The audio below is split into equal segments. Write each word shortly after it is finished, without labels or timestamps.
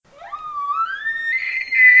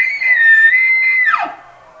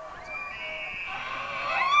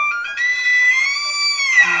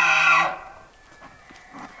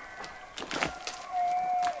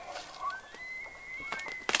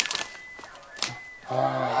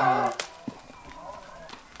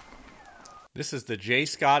This is the J.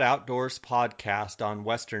 Scott Outdoors podcast on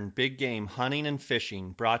Western big game hunting and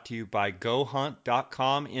fishing, brought to you by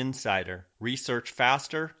GoHunt.com Insider. Research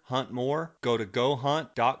faster, hunt more. Go to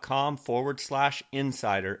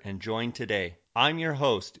GoHunt.com/insider and join today. I'm your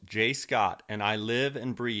host, Jay Scott, and I live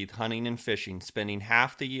and breathe hunting and fishing, spending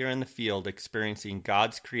half the year in the field experiencing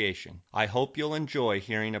God's creation. I hope you'll enjoy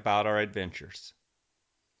hearing about our adventures.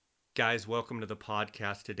 Guys, welcome to the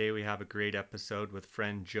podcast. Today we have a great episode with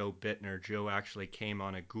friend Joe Bittner. Joe actually came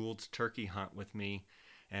on a Gould's turkey hunt with me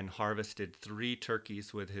and harvested 3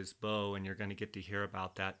 turkeys with his bow, and you're going to get to hear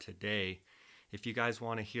about that today. If you guys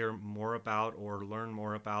want to hear more about or learn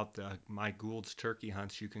more about my Gould's turkey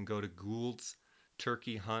hunts, you can go to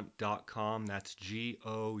gouldsturkeyhunt.com. That's GOULDS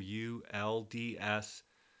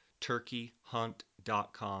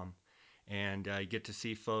turkeyhunt.com. And you get to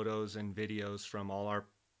see photos and videos from all our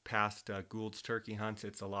past Gould's turkey hunts.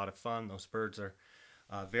 It's a lot of fun. Those birds are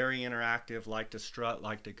very interactive, like to strut,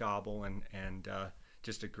 like to gobble, and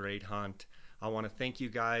just a great hunt. I want to thank you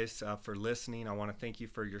guys for listening. I want to thank you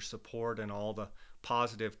for your support and all the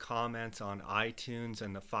positive comments on iTunes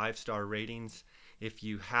and the 5-star ratings. If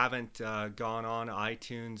you haven't gone on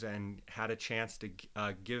iTunes and had a chance to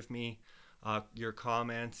give me your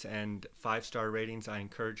comments and 5-star ratings, I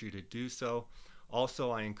encourage you to do so.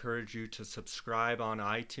 Also, I encourage you to subscribe on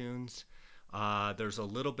iTunes. There's a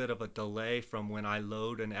little bit of a delay from when I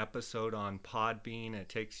load an episode on Podbean. It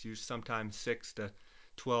takes you sometimes 6 to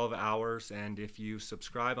 12 hours. And if you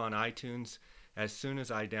subscribe on iTunes, as soon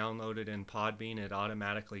as I download it in Podbean, it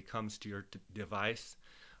automatically comes to your device.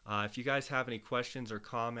 If you guys have any questions or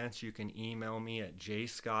comments, you can email me at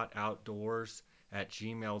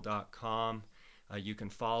jscottoutdoors@gmail.com. You can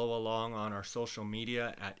follow along on our social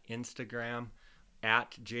media at Instagram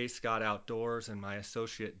at J. Scott Outdoors, and my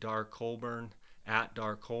associate Dar Colburn at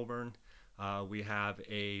Dar Colburn. We have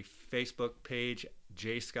a Facebook page,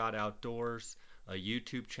 J. Scott Outdoors, a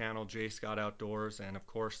YouTube channel, J. Scott Outdoors, and of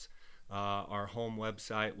course our home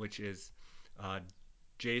website, which is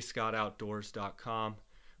jscottoutdoors.com.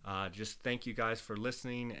 Just thank you guys for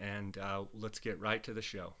listening, and let's get right to the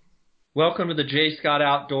show. Welcome to the J. Scott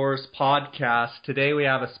Outdoors podcast. Today we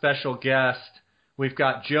have a special guest. We've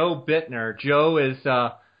got Joe Bittner. Joe is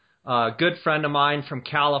a good friend of mine from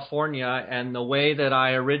California, and the way that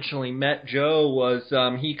I originally met Joe was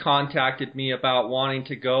he contacted me about wanting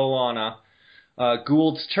to go on a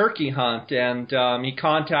Gould's turkey hunt, and he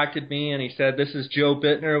contacted me and he said, "This is Joe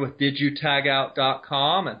Bittner with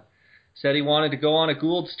DidYouTagOut.com," and said he wanted to go on a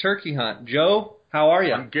Gould's turkey hunt. Joe, how are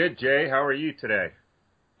you? I'm good, Jay. How are you today?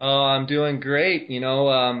 Oh, I'm doing great.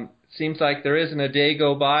 Seems like there isn't a day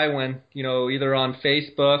go by when, either on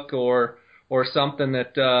Facebook or something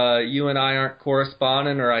that you and I aren't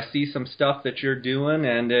corresponding, or I see some stuff that you're doing,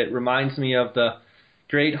 and it reminds me of the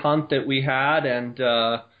great hunt that we had. And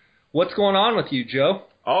what's going on with you, Joe?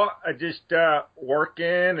 Oh, I just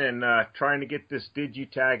working and trying to get this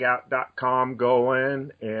DidYouTagOut.com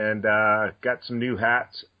going, and got some new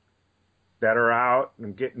hats that are out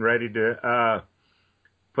and getting ready to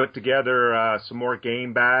put together some more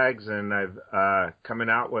game bags, and I've coming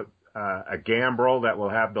out with a gambrel that will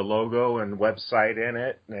have the logo and website in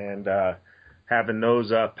it, and having those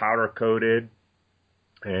powder coated.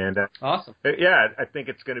 And awesome. Yeah, I think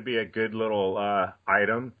it's going to be a good little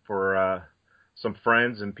item for some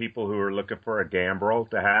friends and people who are looking for a gambrel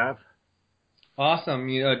to have. Awesome.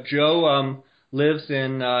 Joe lives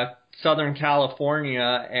in Southern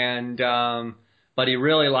California, and but he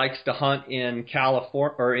really likes to hunt in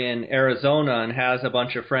California or in Arizona, and has a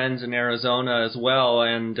bunch of friends in Arizona as well.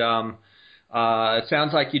 And it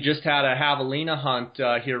sounds like you just had a javelina hunt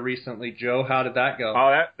here recently, Joe. How did that go?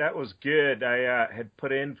 Oh, that was good. I had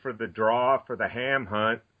put in for the draw for the ham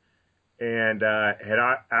hunt, and had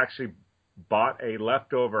actually bought a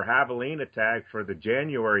leftover javelina tag for the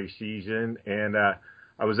January season, and I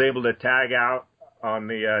was able to tag out on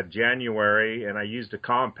the January, and I used a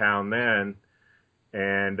compound then,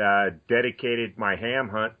 and dedicated my ham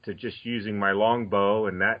hunt to just using my longbow,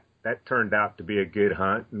 and that turned out to be a good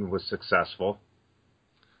hunt and was successful.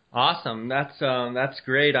 Awesome. That's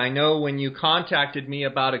great. I know when you contacted me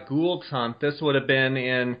about a Gould's hunt, this would have been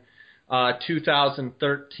in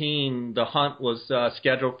 2013. The hunt was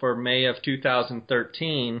scheduled for May of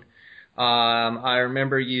 2013. I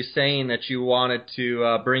remember you saying that you wanted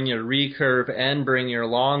to bring your recurve and bring your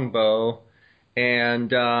longbow,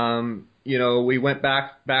 and we went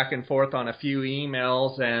back and forth on a few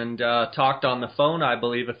emails and talked on the phone, I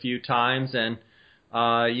believe, a few times, and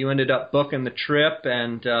you ended up booking the trip,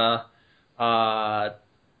 and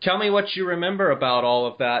Tell me what you remember about all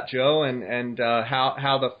of that, Joe, and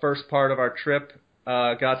how the first part of our trip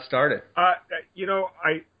got started.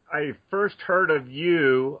 I first heard of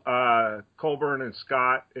you, Colburn and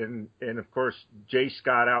Scott, and of course J.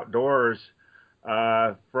 Scott Outdoors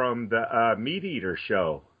from the Meat Eater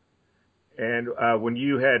show. And when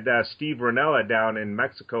you had Steve Ranella down in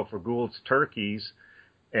Mexico for Gould's Turkeys,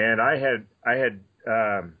 and I had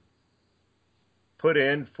put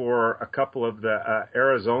in for a couple of the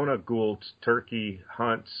Arizona Gould's turkey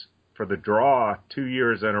hunts for the draw 2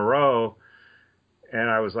 years in a row. And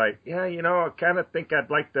I was like, yeah, I kind of think I'd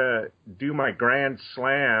like to do my Grand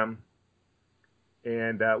Slam.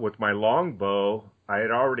 And with my longbow, I had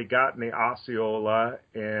already gotten the Osceola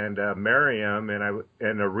and Merriam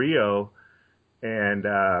and a Rio. And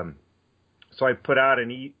so I put out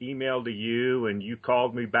an email to you, and you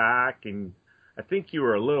called me back. And I think you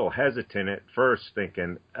were a little hesitant at first,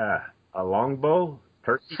 thinking, a longbow?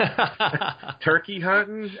 Turkey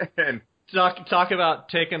hunting? And Talk about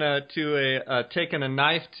taking a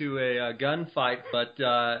knife to a gunfight, but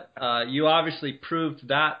you obviously proved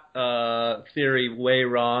that theory way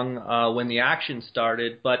wrong when the action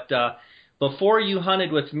started. But before you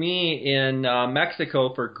hunted with me in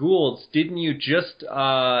Mexico for Gould's, didn't you just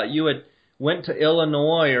you had went to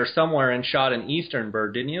Illinois or somewhere and shot an eastern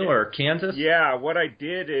bird, didn't you, or Kansas? Yeah, what I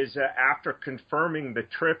did is after confirming the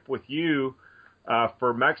trip with you.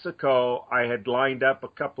 For Mexico, I had lined up a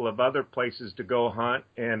couple of other places to go hunt,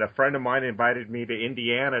 and a friend of mine invited me to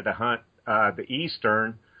Indiana to hunt the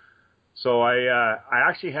eastern. So I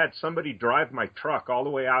actually had somebody drive my truck all the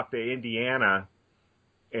way out to Indiana,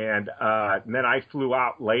 and then I flew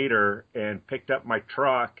out later and picked up my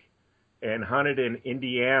truck and hunted in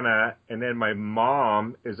Indiana. And then my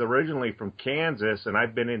mom is originally from Kansas, and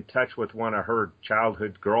I've been in touch with one of her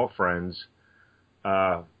childhood girlfriends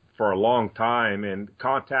for a long time, and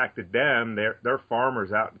contacted them. They're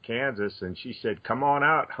farmers out in Kansas, and she said, come on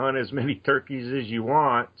out, hunt as many turkeys as you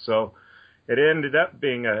want. So it ended up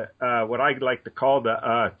being a what I like to call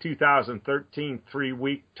the 2013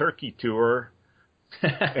 3-week turkey tour,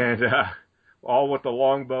 and all with a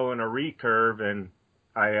longbow and a recurve. And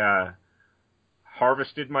I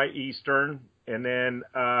harvested my eastern, and then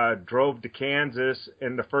drove to Kansas.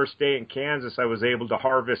 And the first day in Kansas, I was able to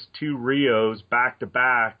harvest 2 Rios back to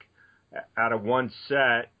back out of one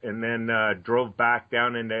set, and then drove back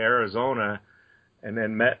down into Arizona, and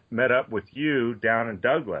then met up with you down in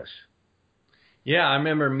Douglas. Yeah, I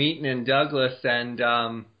remember meeting in Douglas, and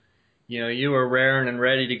you were raring and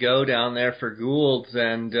ready to go down there for Gould's,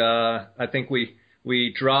 and I think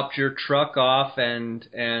we dropped your truck off, and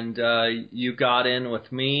you got in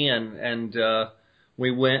with me, and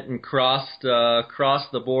we went and crossed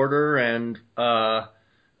the border, and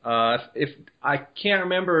if I can't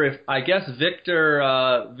remember, if I guess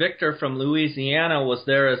Victor from Louisiana was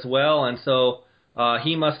there as well, and so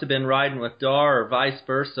he must have been riding with Dar or vice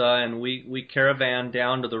versa, and we caravanned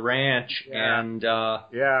down to the ranch. Yeah. And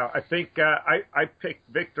I think I picked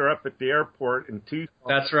Victor up at the airport in two.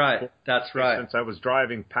 That's right. Since I was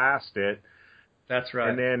driving past it. That's right.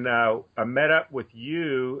 And then I met up with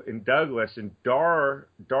you in Douglas, and Dar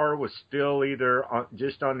was still either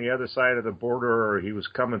just on the other side of the border, or he was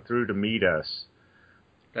coming through to meet us.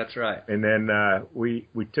 That's right. And then we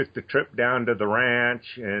took the trip down to the ranch,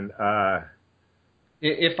 and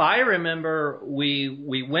if I remember,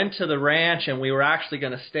 we went to the ranch, and we were actually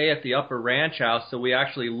going to stay at the upper ranch house, so we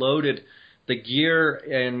actually loaded the gear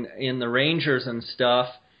in the Rangers and stuff.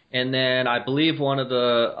 And then I believe one of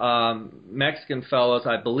the Mexican fellows,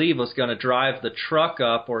 was going to drive the truck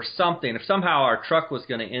up or something. If somehow our truck was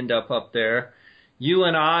going to end up there, you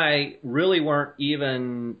and I really weren't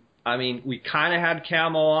even, we kind of had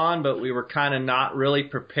camo on, but we were kind of not really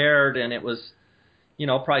prepared. And it was,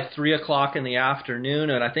 probably 3 o'clock in the afternoon.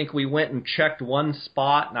 And I think we went and checked one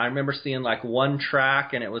spot, and I remember seeing like one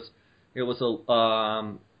track, and it was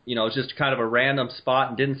just kind of a random spot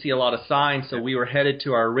and didn't see a lot of signs, so we were headed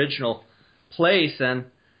to our original place. And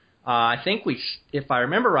I think if I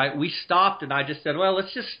remember right, we stopped, and I just said, well,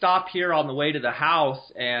 let's just stop here on the way to the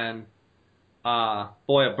house. And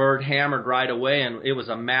boy, a bird hammered right away, and it was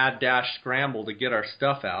a mad dash scramble to get our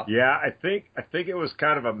stuff out. Yeah, I think it was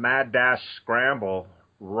kind of a mad dash scramble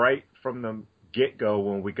right from the get-go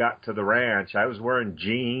when we got to the ranch. I was wearing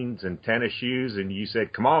jeans and tennis shoes, and you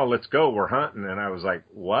said, come on, let's go, we're hunting. And I was like,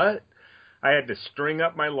 what? I had to string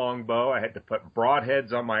up my longbow. I had to put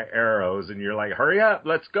broadheads on my arrows, and you're like, hurry up,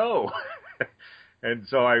 let's go. And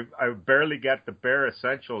so I barely got the bare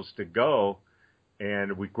essentials to go.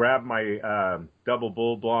 and we grabbed my double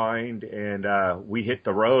bull blind, and we hit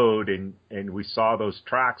the road, and we saw those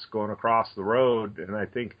tracks going across the road, and I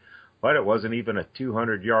think, but it wasn't even a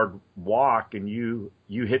 200-yard walk, and you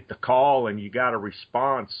hit the call, and you got a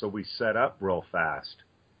response, so we set up real fast.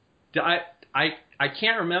 I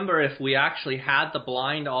can't remember if we actually had the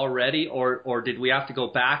blind already, or did we have to go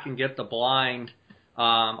back and get the blind,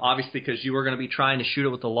 obviously because you were going to be trying to shoot it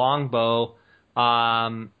with the longbow.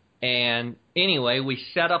 And anyway, we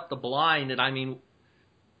set up the blind, and I mean,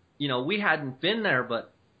 you know, we hadn't been there,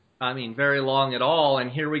 but I mean, very long at all.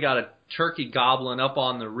 And here we got a turkey gobbling up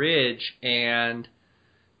on the ridge, and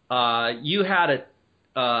you had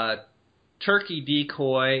a turkey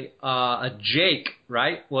decoy, a Jake,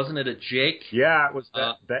 right? Wasn't it a Jake? Yeah, it was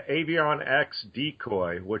the Avion X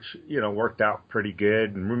decoy, which, you know, worked out pretty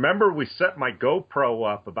good. And remember, we set my GoPro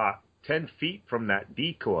up about 10 feet from that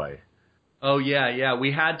decoy. Oh yeah.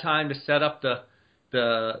 We had time to set up the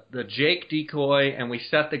Jake decoy, and we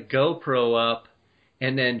set the GoPro up,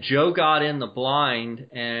 and then Joe got in the blind,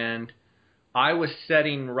 and I was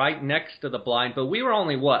sitting right next to the blind, but we were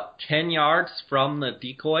only 10 yards from the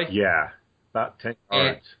decoy? Yeah, about 10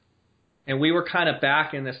 yards. And we were kind of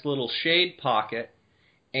back in this little shade pocket,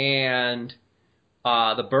 and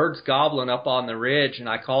the bird's gobbling up on the ridge, and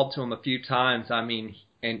I called to him a few times. I mean,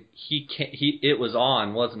 and it was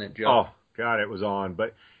on, wasn't it, Joe? Oh God, it was on.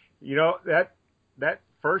 But you know, that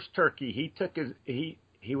first turkey,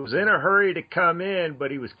 he was in a hurry to come in,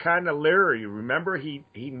 but he was kind of leery. Remember, he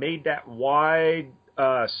made that wide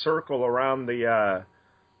circle around the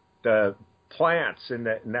plants in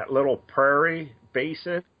that little prairie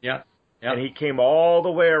basin. Yeah. And he came all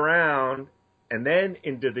the way around and then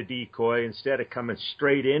into the decoy instead of coming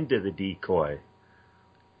straight into the decoy.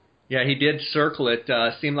 Yeah, he did circle it.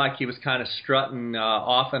 Seemed like he was kind of strutting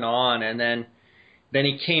off and on, and then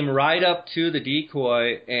he came right up to the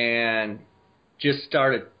decoy and just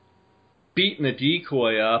started beating the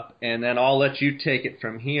decoy up. And then I'll let you take it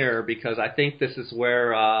from here, because I think this is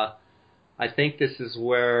where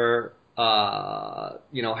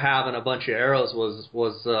you know, having a bunch of arrows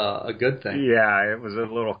was a good thing. Yeah, it was a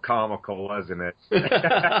little comical, wasn't it?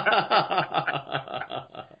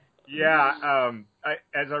 Yeah,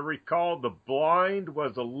 as I recall, the blind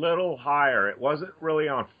was a little higher. It wasn't really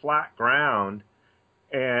on flat ground,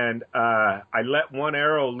 and I let one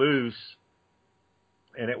arrow loose,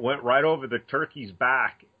 and it went right over the turkey's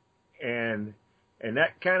back, and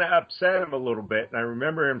that kind of upset him a little bit. And I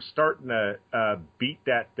remember him starting to beat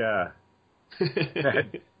that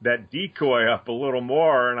decoy up a little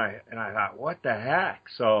more, and I thought, what the heck?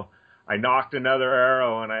 So I knocked another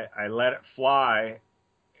arrow, and I let it fly.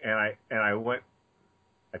 And I went,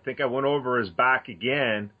 I think I went over his back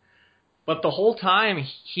again. But the whole time,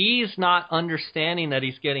 he's not understanding that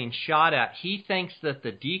he's getting shot at. He thinks that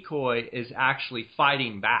the decoy is actually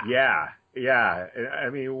fighting back. Yeah. I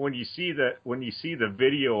mean, when you see the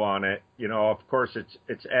video on it, you know, of course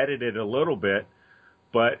it's edited a little bit,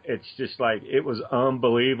 but it's just like, it was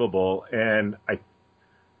unbelievable. And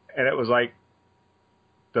it was like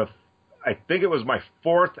I think it was my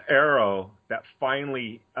fourth arrow that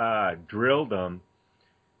finally drilled him,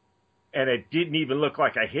 and it didn't even look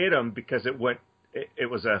like I hit him, because it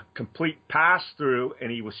was a complete pass through,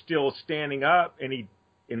 and he was still standing up, and he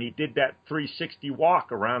did that 360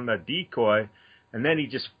 walk around the decoy, and then he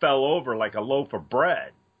just fell over like a loaf of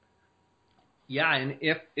bread. Yeah, and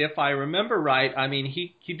if I remember right, I mean,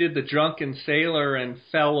 he did the drunken sailor and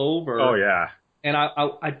fell over. Oh yeah. And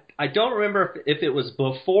I don't remember if it was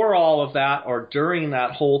before all of that or during that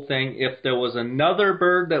whole thing, if there was another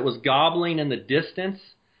bird that was gobbling in the distance.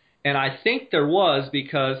 And I think there was,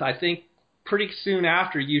 because I think pretty soon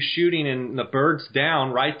after you shooting and the bird's down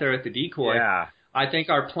right there at the decoy, yeah. I think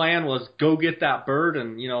our plan was go get that bird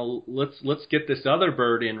and, you know, let's get this other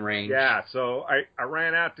bird in range. Yeah, so I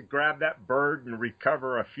ran out to grab that bird and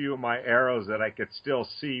recover a few of my arrows that I could still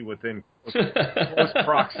see within close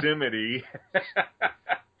proximity.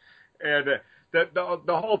 And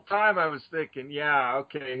the whole time I was thinking, yeah,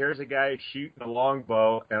 okay, here's a guy shooting a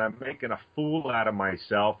longbow, and I'm making a fool out of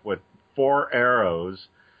myself with 4 arrows.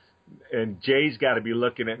 And Jay's got to be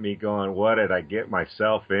looking at me going, what did I get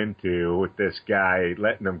myself into with this guy,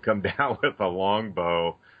 letting him come down with a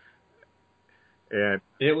longbow? And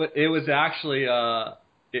it was actually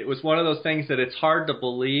it was one of those things that it's hard to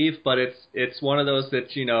believe, but it's one of those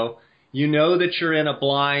that you know that you're in a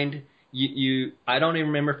blind. You I don't even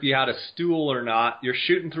remember if you had a stool or not. You're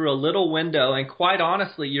shooting through a little window, and quite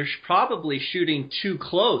honestly, you're probably shooting too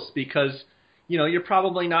close, because you know, you're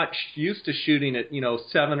probably not used to shooting at,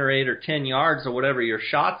 7 or 8 or 10 yards or whatever your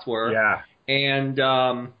shots were. Yeah. And,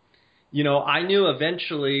 I knew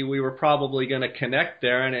eventually we were probably going to connect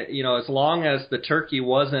there, and as long as the turkey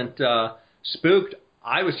wasn't spooked,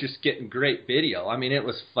 I was just getting great video. I mean, it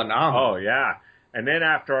was phenomenal. Oh yeah. And then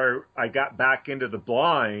after I got back into the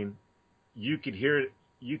blind, you could hear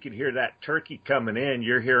that turkey coming in.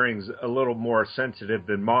 Your hearing's a little more sensitive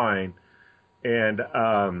than mine, and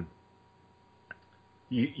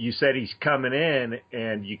you said he's coming in,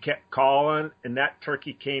 and you kept calling, and that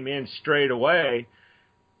turkey came in straight away.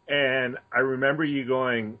 And I remember you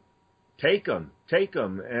going, take him,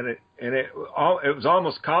 and it was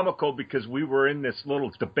almost comical because we were in this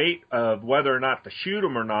little debate of whether or not to shoot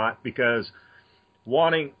him or not, because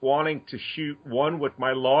wanting to shoot one with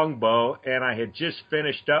my longbow, and I had just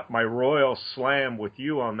finished up my Royal Slam with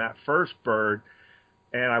you on that first bird,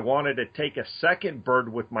 and I wanted to take a second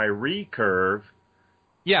bird with my recurve.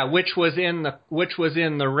 Yeah, which was in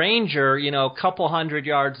the Ranger, a couple hundred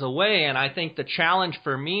yards away, and I think the challenge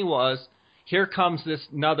for me was, here comes this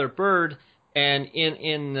another bird, and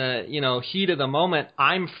in the heat of the moment,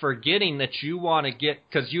 I'm forgetting that you want to get,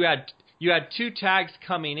 because you had two tags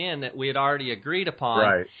coming in that we had already agreed upon,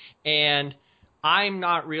 right? And I'm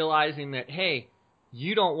not realizing that, hey,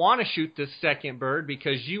 you don't want to shoot this second bird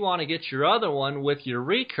because you want to get your other one with your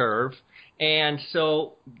recurve, and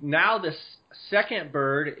so now this second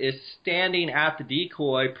bird is standing at the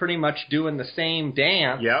decoy, pretty much doing the same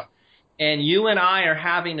dance. Yep. And you and I are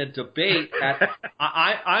having a debate.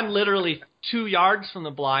 I'm literally 2 yards from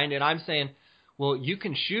the blind, and I'm saying, well, you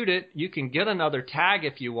can shoot it. You can get another tag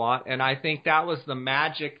if you want. And I think that was the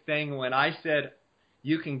magic thing when I said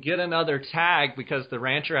you can get another tag because the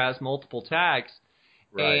Rancher has multiple tags.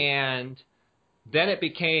 Right. And then it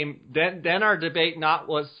became, then our debate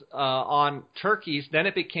was on turkeys. Then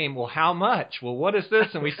it became, well, how much? Well, what is this?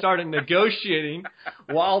 And we started negotiating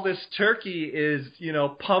while this turkey is,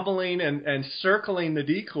 pummeling and circling the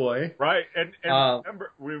decoy. Right. And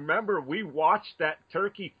remember, we watched that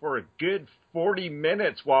turkey for a good 40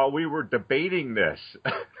 minutes while we were debating this.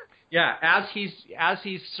 Yeah. As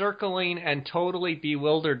he's circling and totally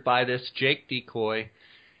bewildered by this Jake decoy,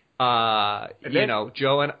 Joe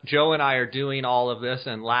and I are doing all of this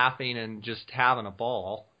and laughing and just having a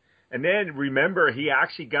ball. And then remember, he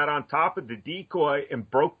actually got on top of the decoy and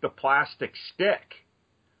broke the plastic stick.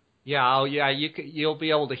 Yeah, you'll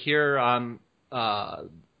be able to hear.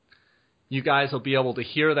 You guys will be able to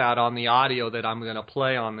hear that on the audio that I'm going to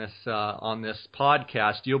play on this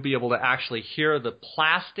podcast. You'll be able to actually hear the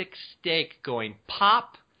plastic stake going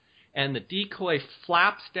pop. And the decoy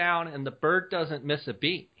flaps down, and the bird doesn't miss a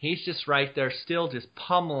beat. He's just right there still just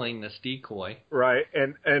pummeling this decoy. Right,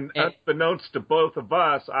 and unbeknownst to both of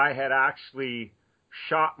us, I had actually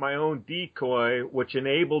shot my own decoy, which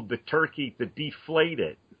enabled the turkey to deflate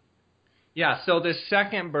it. Yeah, so this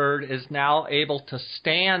second bird is now able to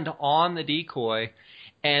stand on the decoy,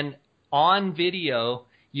 and on video,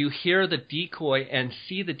 you hear the decoy and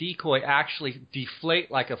see the decoy actually deflate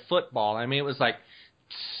like a football. I mean, it was like...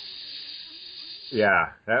 Yeah.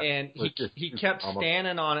 And he kept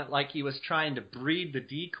standing on it like he was trying to breed the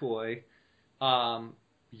decoy.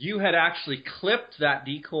 You had actually clipped that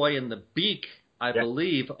decoy in the beak, I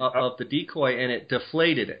believe, of the decoy, and it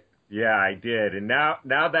deflated it. Yeah, I did. And now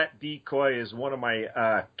that decoy is one of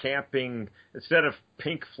my camping, instead of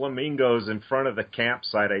pink flamingos in front of the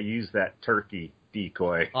campsite, I use that turkey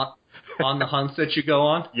decoy. On the hunts that you go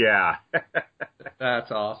on? Yeah.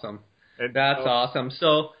 That's awesome. That's awesome.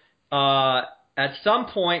 So, at some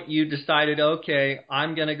point, you decided, okay,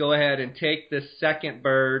 I'm going to go ahead and take this second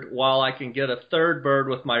bird while I can get a third bird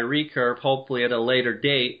with my recurve, hopefully at a later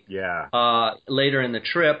date. Yeah. Later in the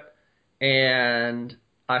trip. And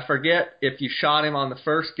I forget if you shot him on the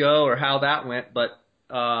first go or how that went, but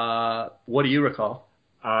what do you recall?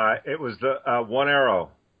 It was the one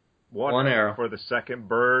arrow. One arrow for the second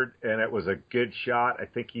bird, and it was a good shot. I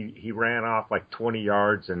think he ran off like 20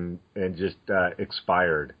 yards and just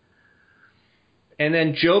expired. And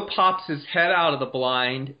then Joe pops his head out of the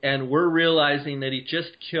blind, and we're realizing that he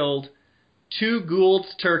just killed 2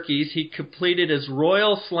 Gould's turkeys. He completed his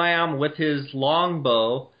Royal Slam with his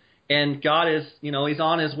longbow and got his, he's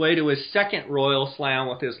on his way to his second Royal Slam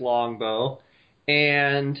with his longbow.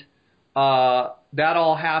 And that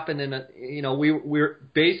all happened in we're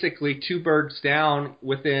basically 2 birds down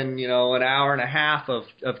within, an hour and a half of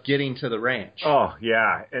getting to the ranch. Oh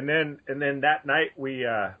yeah. And then that night we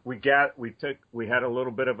had a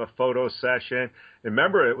little bit of a photo session.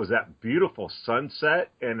 Remember, it was that beautiful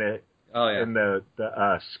sunset, and and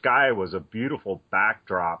the sky was a beautiful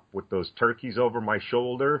backdrop with those turkeys over my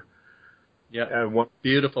shoulder. Yeah.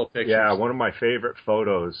 Beautiful pictures. Yeah, one of my favorite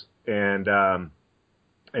photos. And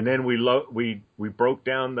then we broke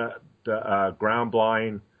down the ground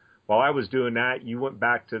blind. While I was doing that, you went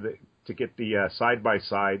back to get the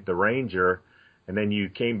side-by-side, the Ranger, and then you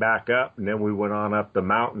came back up, and then we went on up the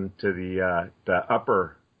mountain to the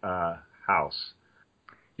upper house.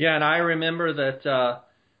 Yeah, and I remember that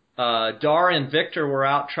Dar and Victor were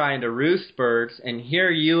out trying to roost birds, and here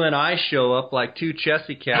you and I show up like two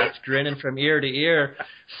Chessy cats, grinning from ear to ear,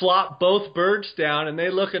 flop both birds down, and they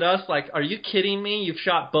look at us like, are you kidding me? You've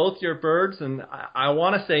shot both your birds? And I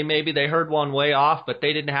want to say maybe they heard one way off, but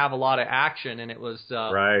they didn't have a lot of action, and it was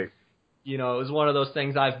right. You know, it was one of those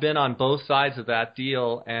things. I've been on both sides of that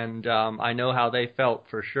deal, and I know how they felt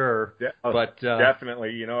for sure. But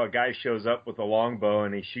definitely, you know, a guy shows up with a longbow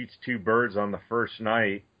and he shoots two birds on the first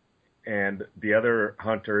night, and the other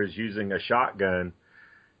hunter is using a shotgun.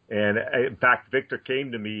 And in fact, Victor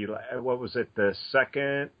came to me. What was it? The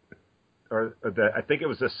second, I think it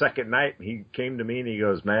was the second night. He came to me and he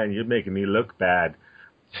goes, "Man, you're making me look bad."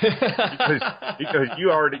 because you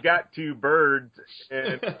already got two birds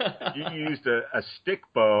and you used a stick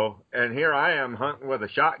bow, and here I am hunting with a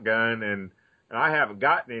shotgun and I haven't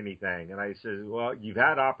gotten anything. And I said, "Well, you've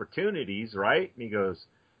had opportunities, right?" And he goes,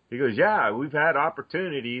 "Yeah, we've had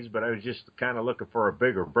opportunities, but I was just kind of looking for a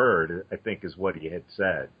bigger bird," I think is what he had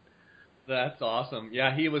said. That's awesome.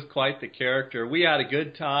 Yeah, he was quite the character. We had a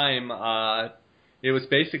good time. It was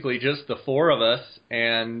basically just the four of us,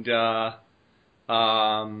 and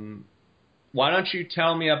why don't you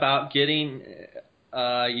tell me about getting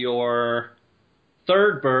your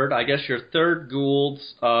third bird, I guess your third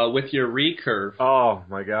Gould's, with your recurve? Oh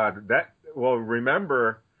my God!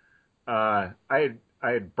 Remember, I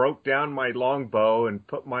had broke down my longbow and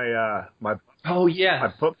put my Oh yeah, I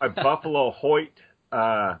put my Buffalo Hoyt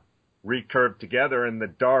recurve together in the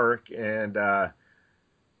dark, and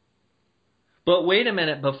But wait a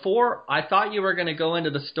minute, before, I thought you were going to go into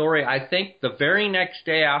the story. I think the very next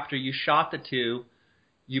day after you shot the two,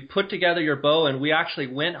 you put together your bow, and we actually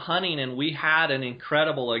went hunting, and we had an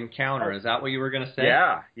incredible encounter. Is that what you were going to say?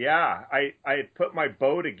 Yeah. I had put my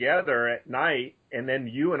bow together at night, and then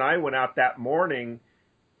you and I went out that morning,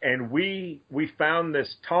 and we found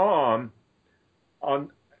this tom on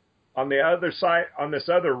the other side, on this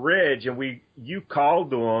other ridge, and you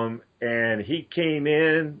called to him, and he came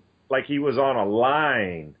in like he was on a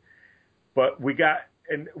line, but we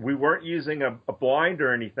weren't using a blind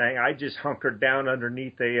or anything. I just hunkered down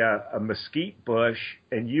underneath a mesquite bush,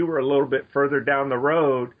 and you were a little bit further down the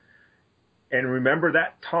road. And remember,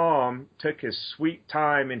 that tom took his sweet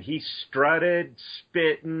time, and he strutted,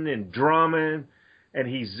 spitting and drumming, and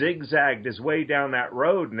he zigzagged his way down that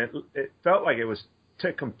road, and it felt like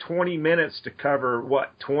took him 20 minutes to cover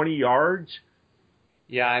 20 yards.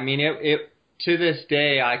 Yeah, I mean it to this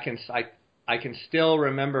day, I can still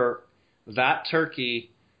remember that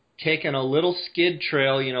turkey taking a little skid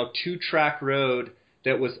trail, 2-track road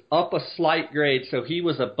that was up a slight grade, so he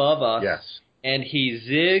was above us. Yes. And he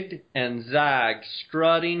zigged and zagged,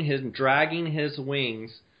 dragging his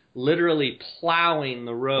wings, literally plowing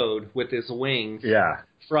the road with his wings. Yeah.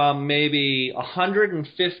 From maybe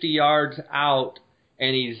 150 yards out,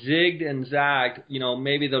 and he zigged and zagged,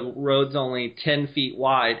 maybe the road's only 10 feet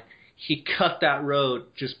wide. He cut that road,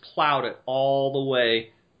 just plowed it all the way,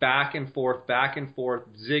 back and forth,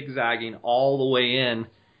 zigzagging all the way in,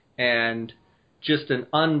 and just an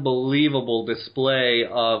unbelievable display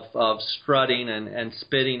of strutting and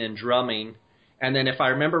spitting and drumming. And then if I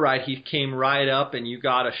remember right, he came right up and you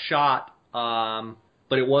got a shot,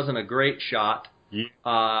 but it wasn't a great shot. It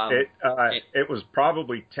was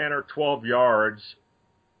probably 10 or 12 yards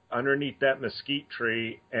underneath that mesquite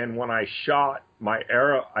tree, and when I shot my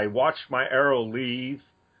arrow, I watched my arrow leave,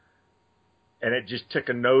 and it just took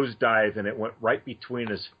a nosedive, and it went right between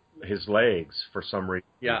his legs for some reason.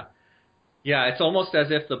 Yeah, it's almost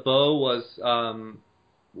as if the bow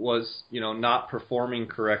was not performing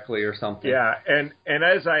correctly or something. Yeah, and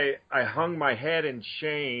as I hung my head in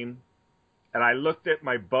shame, and I looked at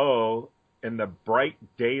my bow in the bright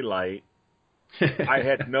daylight, I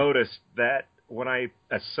had noticed that when I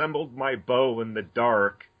assembled my bow in the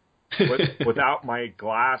dark without my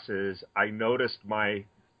glasses, I noticed my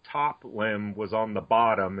top limb was on the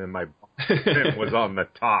bottom and my bottom was on the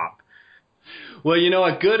top. Well,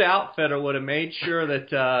 a good outfitter would have made sure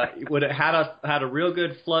that would have had a real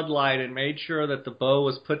good floodlight and made sure that the bow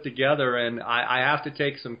was put together. And I have to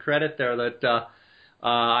take some credit there that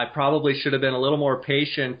I probably should have been a little more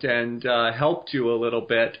patient and helped you a little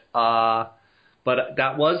bit. But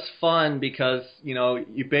that was fun because,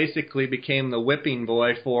 you basically became the whipping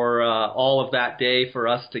boy for all of that day for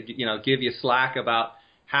us to, give you slack about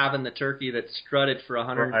having the turkey that strutted for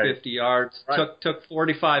 150 Right. yards. Right. Took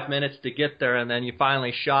 45 minutes to get there, and then you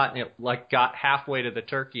finally shot, and it like got halfway to the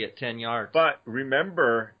turkey at 10 yards. But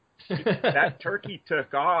remember, that turkey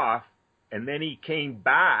took off, and then he came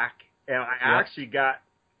back, and I actually got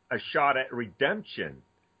a shot at redemption.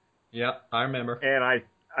 Yep, I remember. And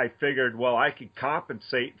I figured, well, I could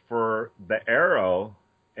compensate for the arrow,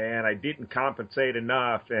 and I didn't compensate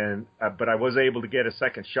enough, and but I was able to get a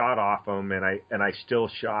second shot off him, and I still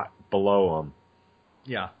shot below him.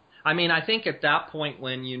 Yeah. I mean, I think at that point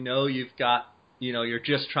when you've got, you're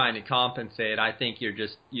just trying to compensate, I think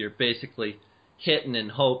you're basically hitting and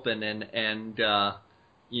hoping and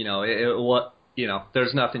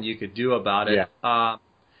there's nothing you could do about it. Yeah.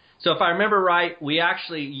 So if I remember right,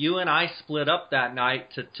 you and I split up that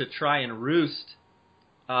night to try and roost.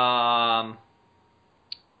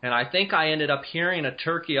 And I think I ended up hearing a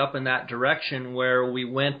turkey up in that direction where we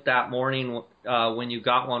went that morning when you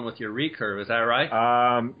got one with your recurve. Is that right?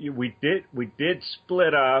 We did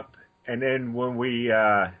split up, and then when we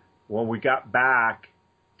got back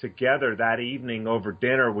together that evening over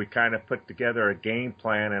dinner, we kind of put together a game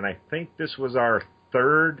plan, and I think this was our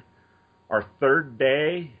third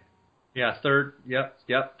day. Yeah, third.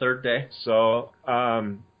 Yep, third day. So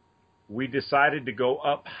we decided to go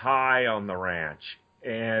up high on the ranch,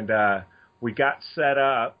 and we got set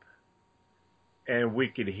up, and we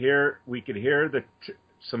could hear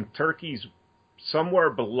some turkeys somewhere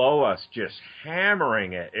below us just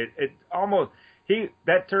hammering it. It almost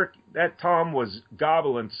that Tom was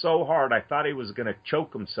gobbling so hard I thought he was going to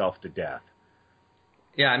choke himself to death.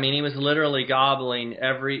 Yeah, I mean he was literally gobbling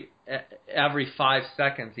every 5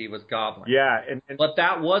 seconds. He was gobbling. Yeah, but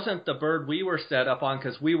that wasn't the bird we were set up on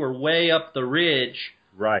because we were way up the ridge.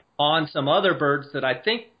 Right. On some other birds that I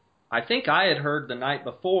think I had heard the night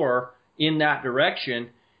before in that direction,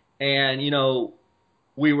 and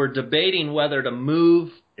we were debating whether to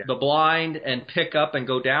move the blind and pick up and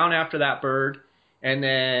go down after that bird, and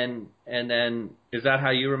then is that how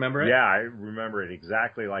you remember it? Yeah, I remember it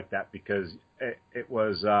exactly like that because it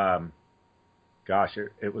was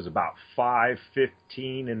it was about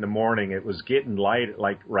 5:15 in the morning. It was getting light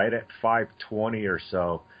like right at 5:20 or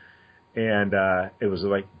so. And it was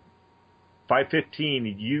like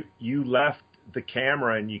 5:15. You left the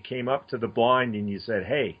camera and you came up to the blind and you said,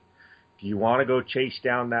 "Hey, do you want to go chase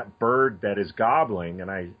down that bird that is gobbling?"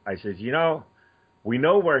 And I said, we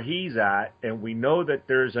know where he's at, and we know that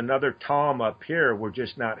there's another Tom up here. We're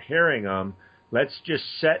just not hearing him. Let's just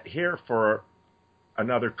sit here for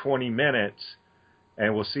another 20 minutes,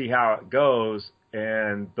 and we'll see how it goes.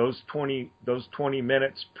 And those 20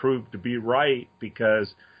 minutes proved to be right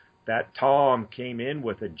because that Tom came in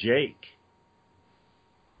with a Jake.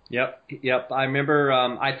 Yep. I remember.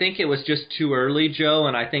 I think it was just too early, Joe,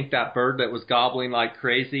 and I think that bird that was gobbling like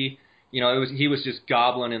crazy, he was just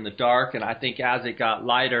gobbling in the dark. And I think as it got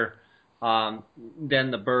lighter,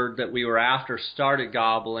 then the bird that we were after started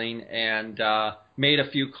gobbling and made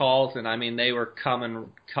a few calls. And I mean, they were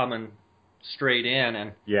coming straight in.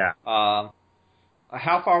 And yeah. How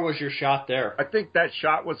far was your shot there? I think that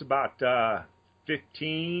shot was about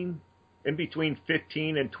 15, in between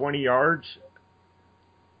 15 and 20 yards.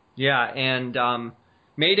 Yeah, and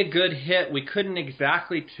made a good hit. We couldn't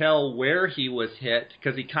exactly tell where he was hit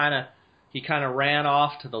because he kind of ran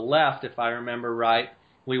off to the left, if I remember right.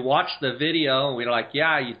 We watched the video and we were like,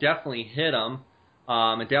 yeah, you definitely hit him.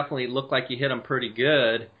 It definitely looked like you hit him pretty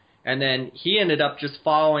good. And then he ended up just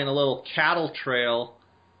following a little cattle trail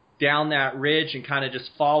down that ridge and kind of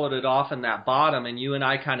just followed it off in that bottom, and you and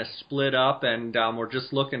I kind of split up and we're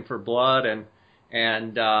just looking for blood,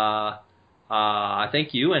 and I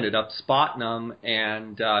think you ended up spotting him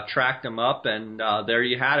and tracked him up, and there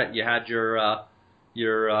you had it. You had your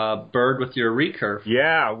bird with your recurve.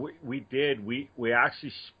 Yeah, we did. We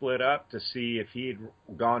actually split up to see if he had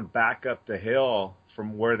gone back up the hill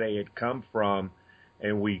from where they had come from.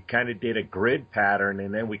 And we kind of did a grid pattern,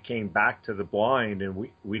 and then we came back to the blind, and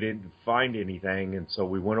we didn't find anything. And so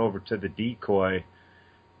we went over to the decoy,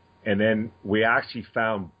 and then we actually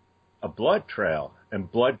found a blood trail,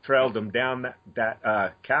 and blood trailed them down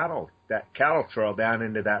that cattle trail down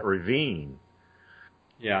into that ravine.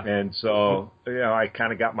 Yeah. And so I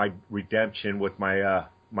kind of got my redemption with my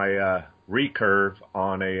my recurve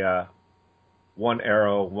on a one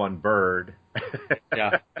arrow, one bird.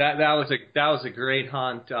 Yeah, that was a great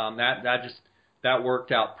hunt. That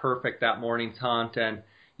worked out perfect, that morning's hunt. And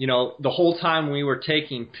the whole time we were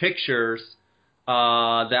taking pictures,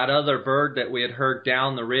 that other bird that we had heard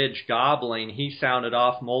down the ridge gobbling, he sounded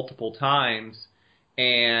off multiple times,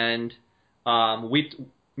 and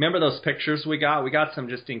remember those pictures we got? We got some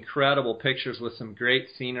just incredible pictures with some great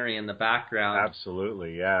scenery in the background.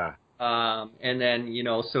 Absolutely, yeah. And then,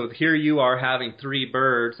 so here you are having 3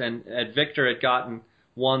 birds, and Victor had gotten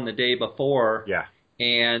one the day before. Yeah.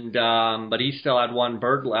 And but he still had 1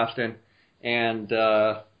 bird left, and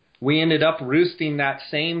we ended up roosting that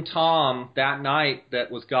same tom that night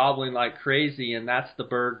that was gobbling like crazy, and that's the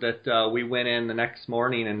bird that we went in the next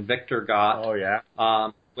morning and Victor got. Oh yeah.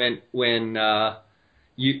 When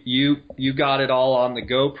you got it all on the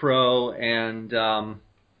GoPro, and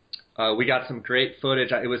we got some great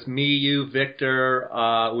footage. It was me, you, Victor,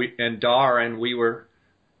 and Dar, and we were,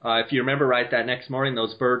 if you remember right, that next morning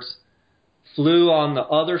those birds flew on the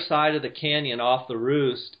other side of the canyon off the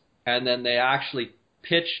roost, and then they actually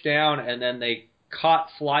pitched down, and then they caught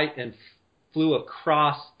flight and flew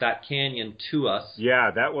across that canyon to us.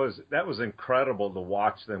 Yeah, that was incredible to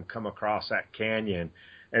watch them come across that canyon.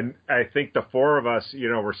 And I think the 4 of us,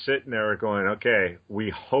 were sitting there going, okay, we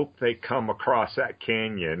hope they come across that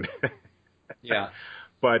canyon. Yeah.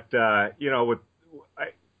 But, with,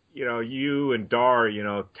 you and Dar,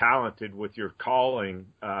 talented with your calling,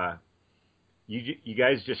 you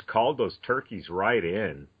guys just called those turkeys right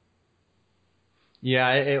in.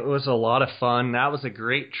 Yeah, it was a lot of fun. That was a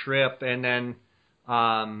great trip. And then,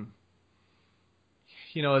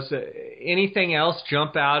 is anything else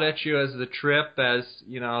jump out at you as the trip, as,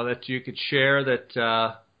 that you could share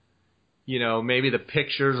that, maybe the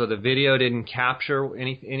pictures or the video didn't capture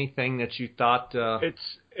anything that you thought?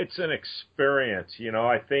 It's an experience.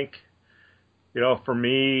 I think, for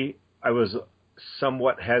me, I was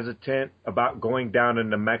somewhat hesitant about going down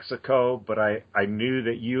into Mexico, but I knew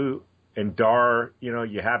that you and Dar,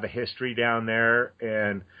 you have a history down there,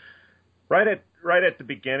 and right at the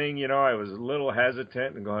beginning, I was a little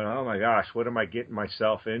hesitant and going, oh my gosh, what am I getting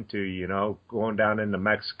myself into, going down into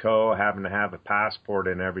Mexico, having to have a passport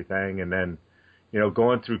and everything. And then,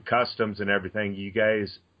 going through customs and everything, you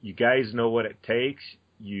guys know what it takes.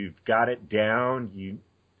 You've got it down,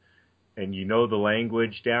 and you know the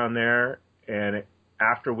language down there. And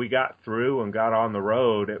after we got through and got on the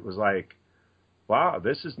road, it was like, wow,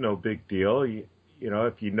 this is no big deal. If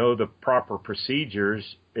you know the proper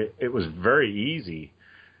procedures, it was very easy.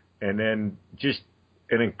 And then just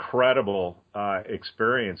an incredible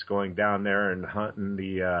experience going down there and hunting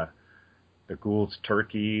the Gould's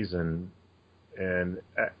turkeys. And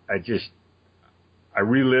I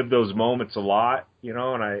relive those moments a lot,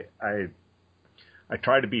 and I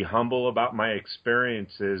try to be humble about my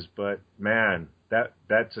experiences, but man,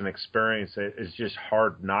 that's an experience that is just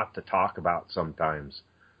hard not to talk about sometimes.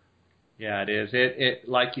 Yeah, it is. It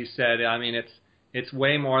like you said, I mean, it's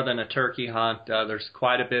way more than a turkey hunt. There's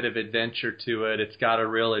quite a bit of adventure to it. It's got a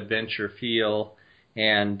real adventure feel,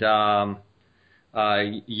 and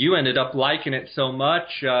you ended up liking it so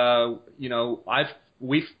much.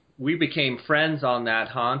 We became friends on that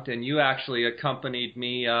hunt, and you actually accompanied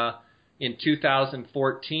me in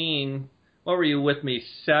 2014. What were you with me?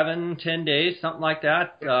 7-10 days, something like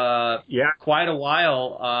that. Yeah, quite a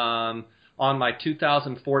while on my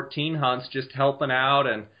 2014 hunts, just helping out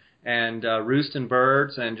and roosting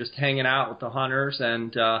birds and just hanging out with the hunters.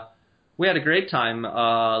 And we had a great time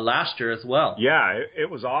last year as well. Yeah, it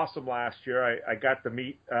was awesome last year. I got to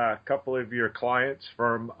meet a couple of your clients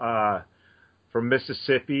from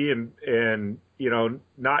Mississippi, and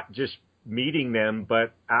not just meeting them,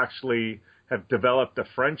 but actually have developed a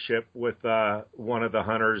friendship with one of the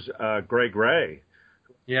hunters, Greg Ray.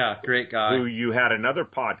 Yeah, great guy. Who you had another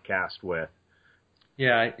podcast with.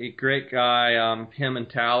 Yeah, a great guy. Him and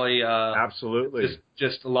Tally. Absolutely.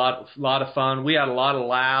 Just a lot of fun. We had a lot of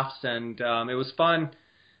laughs, and it was fun.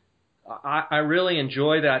 I really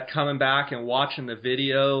enjoy that, coming back and watching the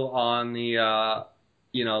video on the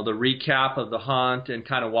the recap of the hunt, and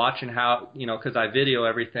kind of watching how, because I video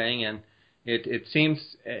everything, and it seems,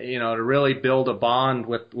 to really build a bond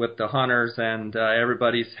with the hunters, and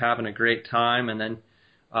everybody's having a great time. And then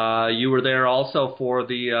you were there also for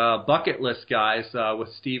the bucket list guys with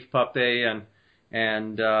Steve Puppe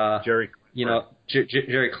and Jerry,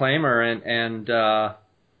 Jerry Claimer, and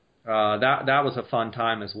that was a fun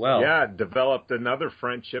time as well. Yeah, developed another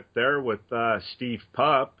friendship there with Steve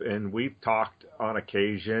Pupp, and we've talked on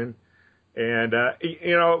occasion. And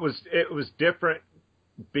it was different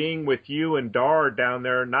being with you and Dar down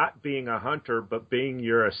there, not being a hunter, but being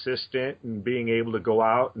your assistant and being able to go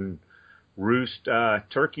out and roost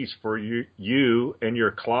turkeys for you and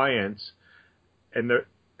your clients. And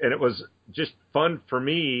it was just fun for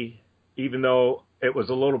me, even though it was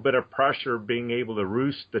a little bit of pressure being able to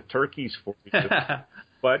roost the turkeys for you.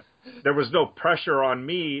 But there was no pressure on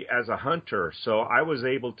me as a hunter, so I was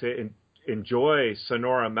able to enjoy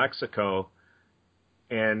Sonora, Mexico,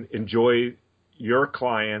 and enjoy your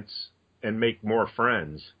clients and make more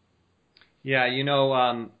friends. Yeah,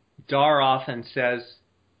 Dar often says,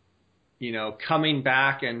 coming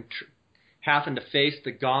back and having to face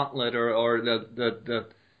the gauntlet or the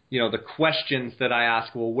questions that I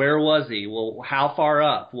ask. Well, where was he? Well, how far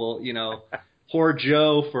up? Well, poor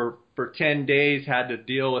Joe for 10 days had to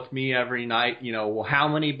deal with me every night. Well, how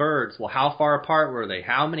many birds? Well, how far apart were they?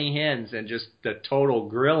 How many hens? And just the total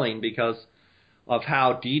grilling because of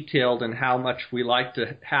how detailed and how much we like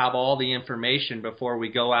to have all the information before we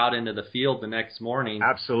go out into the field the next morning.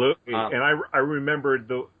 Absolutely. And I remember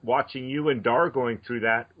watching you and Dar going through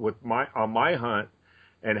that on my hunt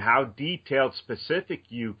and how detailed specific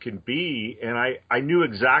you can be. And I knew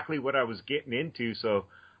exactly what I was getting into. So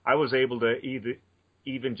I was able to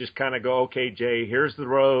even just kind of go, okay, Jay, here's the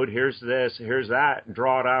road, here's this, here's that, and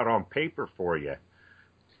draw it out on paper for you.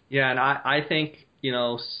 Yeah. And I think,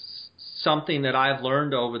 something that I've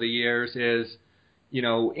learned over the years is,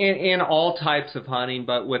 in all types of hunting,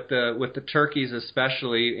 but with the turkeys,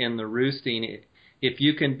 especially in the roosting, if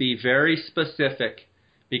you can be very specific,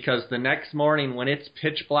 because the next morning when it's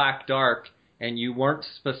pitch black dark and you weren't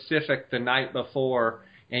specific the night before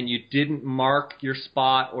and you didn't mark your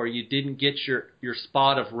spot or you didn't get your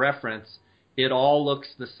spot of reference, it all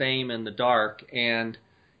looks the same in the dark. And,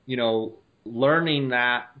 learning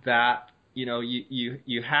that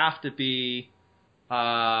you have to be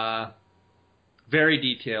very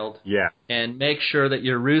detailed, and make sure that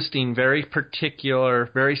you're roosting very particular,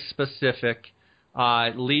 very specific.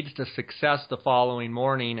 It leads to success the following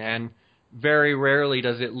morning, and very rarely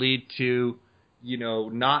does it lead to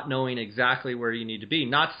not knowing exactly where you need to be.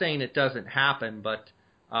 Not saying it doesn't happen, but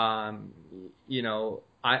I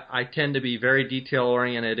tend to be very detail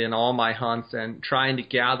oriented in all my hunts and trying to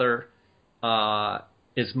gather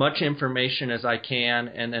as much information as I can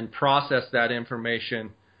and then process that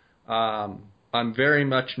information. I'm very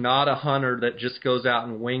much not a hunter that just goes out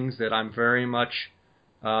and wings it. I'm very much,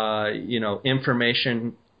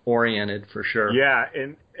 information oriented for sure. Yeah.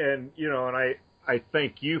 And I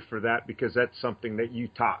thank you for that because that's something that you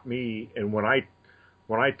taught me. And when I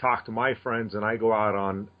talk to my friends and I go out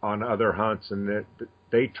on other hunts and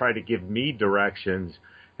they try to give me directions,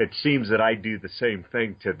 it seems that I do the same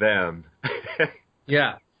thing to them.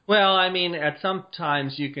 Yeah. Well, at some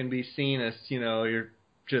times you can be seen as, you're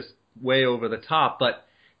just way over the top. But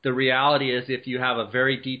the reality is if you have a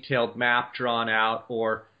very detailed map drawn out,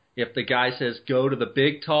 or if the guy says, go to the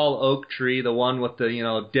big tall oak tree, the one with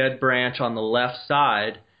the, dead branch on the left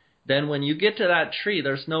side, then when you get to that tree,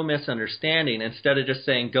 there's no misunderstanding. Instead of just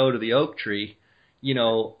saying, go to the oak tree,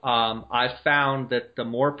 I've found that the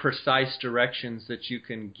more precise directions that you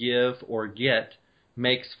can give or get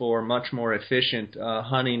makes for much more efficient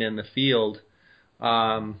hunting in the field.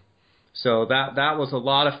 So that was a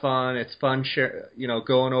lot of fun. It's fun,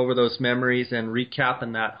 going over those memories and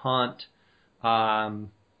recapping that hunt.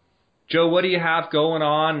 Joe, what do you have going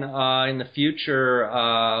on in the future?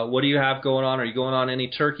 What do you have going on? Are you going on any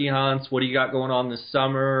turkey hunts? What do you got going on this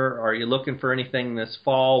summer? Are you looking for anything this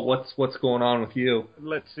fall? What's going on with you?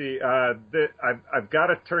 Let's see. I've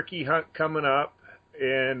got a turkey hunt coming up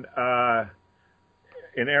in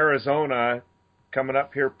Arizona, coming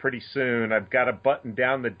up here pretty soon. I've got to button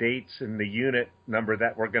down the dates and the unit number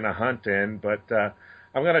that we're going to hunt in, but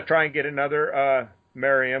I'm going to try and get another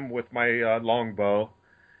Merriam with my longbow.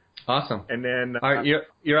 Awesome. And then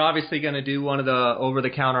you're obviously going to do one of the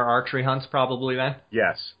over-the-counter archery hunts probably then?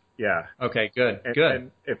 Yes. Yeah. Okay, good.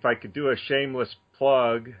 And if I could do a shameless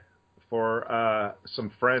plug for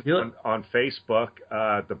some friends on Facebook,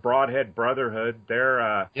 the Broadhead Brotherhood,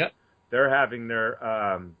 they're having their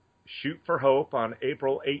Shoot for Hope on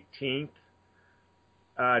April 18th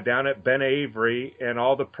down at Ben Avery, and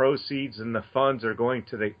all the proceeds and the funds are going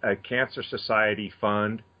to the Cancer Society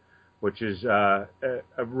Fund, which is a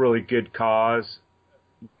really good cause.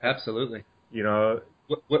 Absolutely.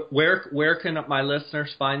 Where can my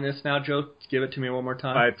listeners find this now, Joe? Give it to me one more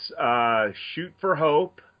time. It's Shoot for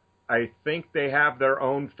Hope. I think they have their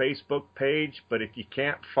own Facebook page, but if you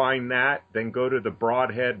can't find that, then go to the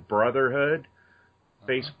Broadhead Brotherhood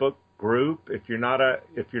Facebook group. If you're not a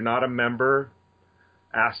member,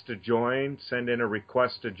 ask to join. Send in a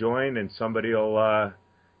request to join, and somebody will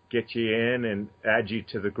get you in and add you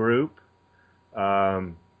to the group.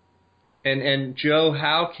 And Joe,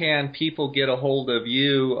 how can people get a hold of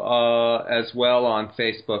you as well on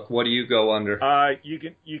Facebook? What do you go under?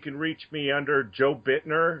 You can reach me under Joe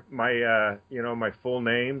Bittner, my my full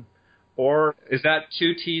name, or is that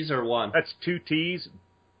 2 T's or 1? That's 2 T's,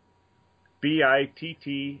 Bittner,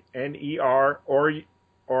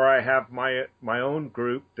 or I have my own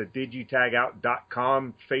group, the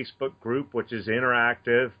DidYouTagOut.com Facebook group, which is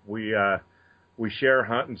interactive. We share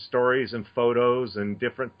hunting stories and photos and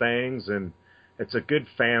different things, and it's a good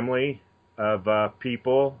family of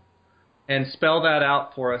people. And spell that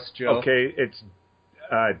out for us, Joe. Okay, it's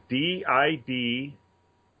DidYouTagout.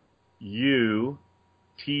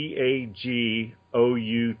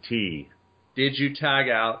 Did You Tag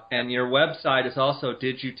Out, and your website is also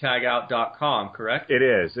didyouTagOut.com, correct? It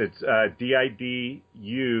is. It's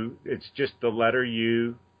DIDU. It's just the letter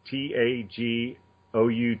U, TAGOUT.com.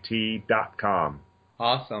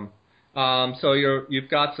 Awesome. So you've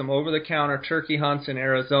got some over-the-counter turkey hunts in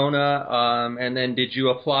Arizona, and then did you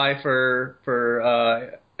apply for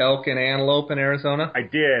elk and antelope in Arizona? I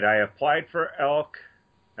did. I applied for elk.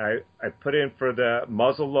 I put in for the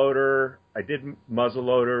muzzleloader. I did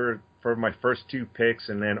muzzleloader for my first 2 picks,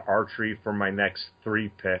 and then archery for my next 3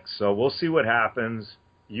 picks. So we'll see what happens.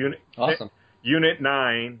 Awesome. Unit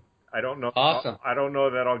 9. I don't know. Awesome. I don't know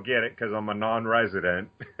that I'll get it because I'm a non-resident.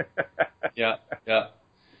 Yeah.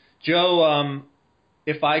 Joe,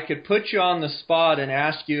 if I could put you on the spot and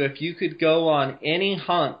ask you if you could go on any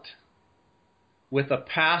hunt with a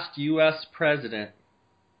past U.S. president,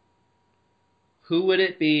 who would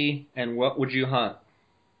it be and what would you hunt?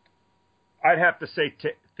 I'd have to say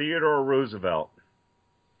Theodore Roosevelt.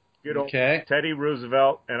 Good old Teddy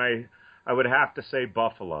Roosevelt, and I would have to say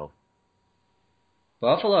buffalo.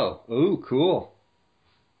 Buffalo. Ooh, cool.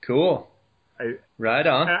 Right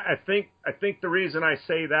on. I think the reason I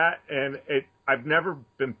say that, and I've never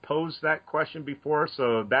been posed that question before,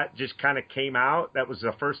 so that just kind of came out. That was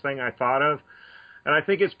the first thing I thought of, and I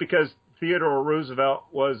think it's because Theodore Roosevelt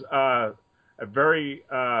was a very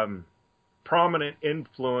prominent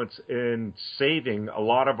influence in saving a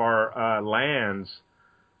lot of our lands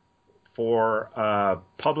for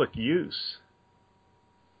public use.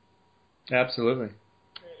 Absolutely.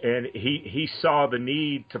 And he saw the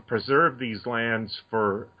need to preserve these lands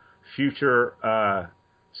for future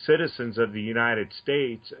citizens of the United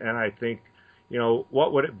States. And I think,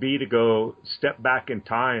 what would it be to go step back in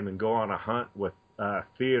time and go on a hunt with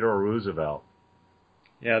Theodore Roosevelt?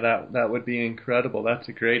 Yeah, that would be incredible. That's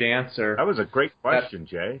a great answer. That was a great question,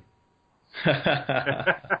 Jay.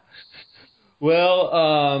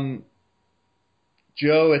 Well,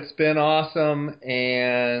 Joe, it's been awesome.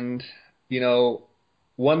 And,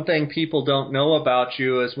 one thing people don't know about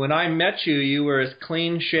you is when I met you, you were as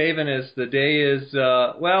clean shaven as the day is.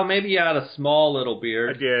 Maybe you had a small little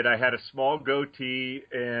beard. I did. I had a small goatee,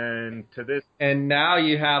 and and now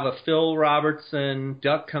you have a Phil Robertson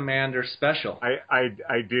Duck Commander special.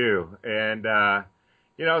 I do, and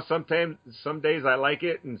some days I like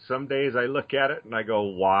it, and some days I look at it and I go,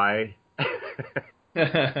 why?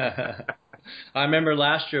 I remember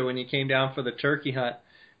last year when you came down for the turkey hunt.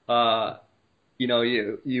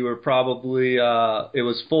 You were probably, it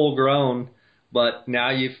was full grown, but now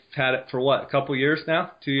you've had it for what, a couple years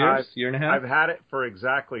now? 2 years? Year and a half? I've had it for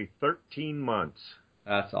exactly 13 months.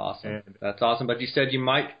 That's awesome. That's awesome. But you said you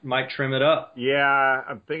might trim it up. Yeah,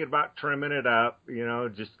 I'm thinking about trimming it up,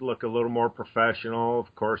 just look a little more professional.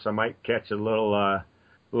 Of course, I might catch a little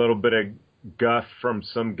bit of guff from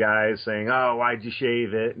some guys saying, "Oh, why'd you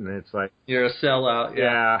shave it?" And it's like, you're a sellout.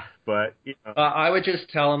 Yeah, but I would just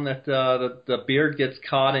tell them that the beard gets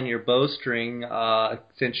caught in your bowstring.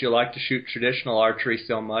 Since you like to shoot traditional archery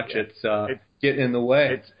so much, it's getting in the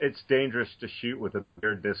way. It's dangerous to shoot with a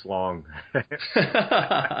beard this long.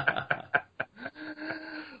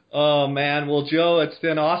 Oh man, well Joe, it's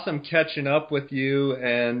been awesome catching up with you,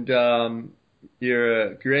 and you're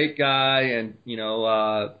a great guy, and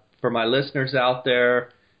for my listeners out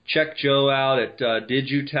there, check Joe out at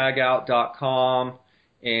DidYouTagOut.com,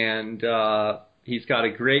 and he's got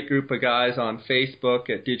a great group of guys on Facebook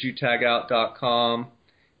at DidYouTagOut.com,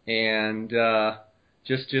 and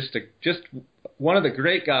just one of the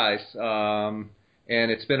great guys. And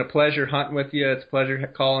it's been a pleasure hunting with you. It's a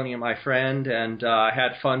pleasure calling you my friend, and I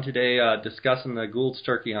had fun today discussing the Gould's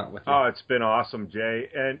turkey hunt with you. Oh, it's been awesome, Jay.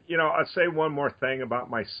 And I'll say one more thing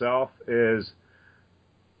about myself is,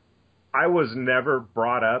 I was never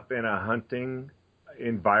brought up in a hunting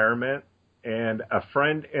environment, and a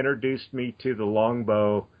friend introduced me to the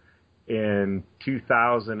longbow in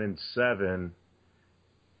 2007,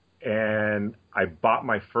 and I bought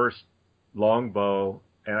my first longbow,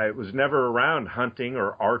 and I was never around hunting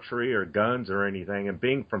or archery or guns or anything, and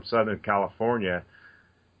being from Southern California,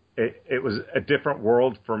 it was a different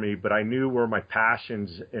world for me, but I knew where my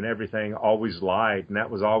passions and everything always lied, and that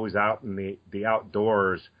was always out in the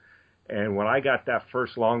outdoors. And when I got that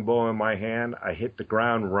first longbow in my hand, I hit the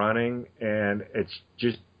ground running, and it's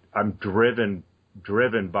just, I'm driven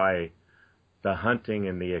driven by the hunting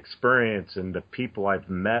and the experience and the people I've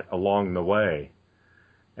met along the way.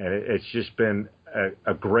 And it's just been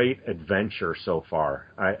a great adventure so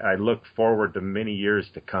far. I look forward to many years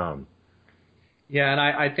to come. Yeah, and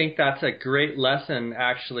I think that's a great lesson,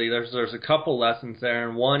 actually. There's a couple lessons there,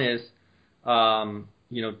 and one is, don't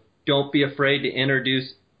be afraid to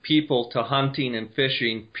introduce people to hunting and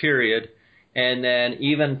fishing, period. And then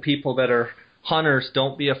even people that are hunters,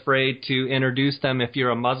 don't be afraid to introduce them. If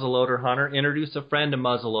you're a muzzleloader hunter, introduce a friend to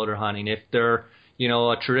muzzleloader hunting. If they're,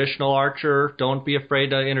 a traditional archer, don't be afraid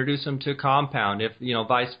to introduce them to compound. If,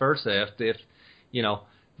 vice versa. If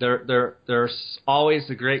there's always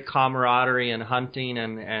a great camaraderie in hunting,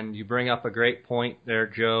 and you bring up a great point there,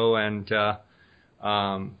 Joe, and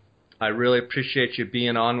I really appreciate you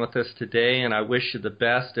being on with us today, and I wish you the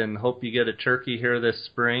best and hope you get a turkey here this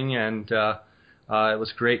spring, and it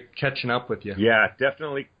was great catching up with you. Yeah,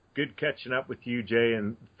 definitely good catching up with you, Jay,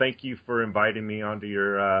 and thank you for inviting me onto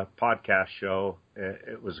your podcast show.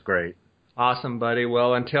 It was great. Awesome, buddy.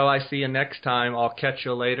 Well, until I see you next time, I'll catch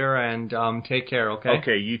you later, and take care, okay?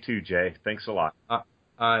 Okay, you too, Jay. Thanks a lot. All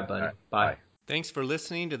right, buddy. All right, bye. bye. Thanks for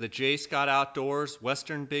listening to the Jay Scott Outdoors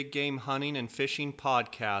Western Big Game Hunting and Fishing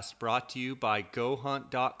Podcast, brought to you by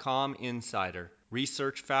GoHunt.com Insider.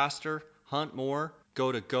 Research faster, hunt more.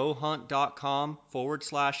 Go to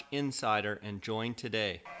GoHunt.com/insider and join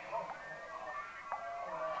today.